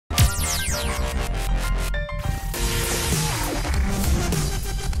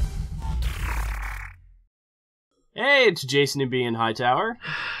Hey, it's JasonMB and Hightower.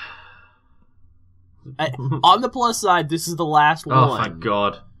 On the plus side, this is the last one. Oh, thank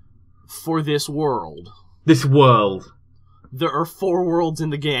God. For this world. This world. There are 4 worlds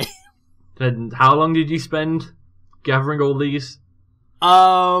in the game. Then how long did you spend gathering all these?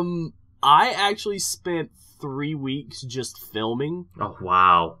 I actually spent 3 weeks just filming. Oh,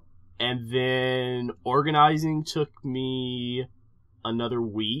 wow. And then organizing took me another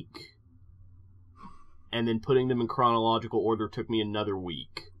week. And then putting them in chronological order took me another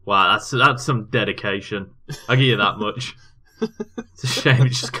week. Wow, that's some dedication. I'll give you that much. It's a shame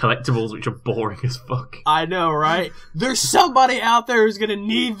it's just collectibles, which are boring as fuck. I know, right? There's somebody out there who's gonna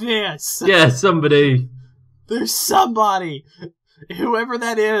need this! Yeah, somebody. There's somebody! Whoever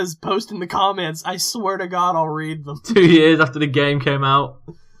that is, post in the comments. I swear to God, I'll read them. 2 years after the game came out.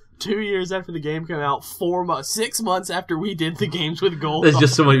 2 years after the game came out, 6 months after we did the games with gold. There's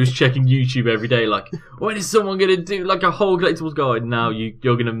just someone who's checking YouTube every day, like, when is someone gonna do like a whole collectibles guide? Now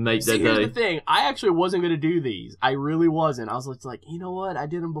you're gonna make their day. Here's the thing, I actually wasn't gonna do these. I really wasn't. I was like, you know what? I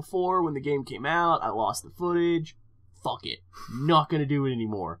did them before when the game came out. I lost the footage. Fuck it. Not gonna do it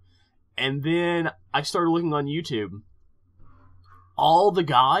anymore. And then I started looking on YouTube. All the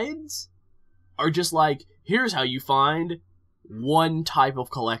guides are just like, here's how you find one type of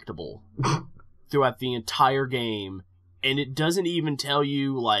collectible throughout the entire game, and it doesn't even tell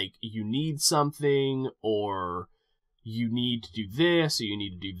you like you need something or you need to do this or you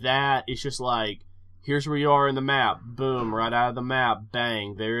need to do that. It's just like, here's where you are in the map, boom, right out of the map,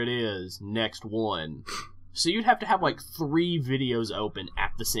 bang, there it is, next one. So you'd have to have like 3 videos open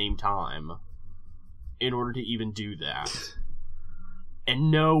at the same time in order to even do that,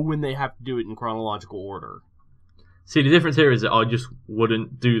 and know when they have to do it in chronological order. See, the difference here is that I just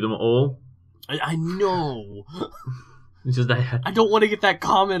wouldn't do them all. I know. It's just I don't want to get that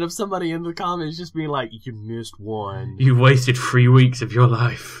comment of somebody in the comments just being like, you missed one. You wasted 3 weeks of your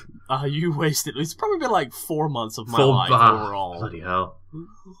life. You wasted... It's probably been like 4 months of my life overall. Bloody hell.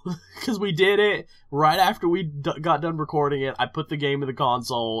 Because we did it right after we got done recording it. I put the game in the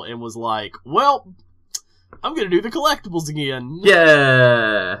console and was like, well, I'm going to do the collectibles again.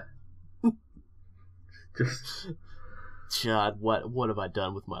 Yeah. God, what have I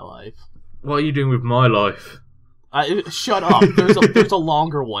done with my life? What are you doing with my life? Shut up. There's a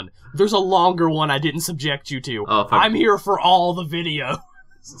longer one. There's a longer one I didn't subject you to. Oh, I'm here for all the videos.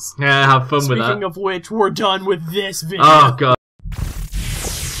 Yeah, have fun with that. Speaking of which, we're done with this video. Oh, God.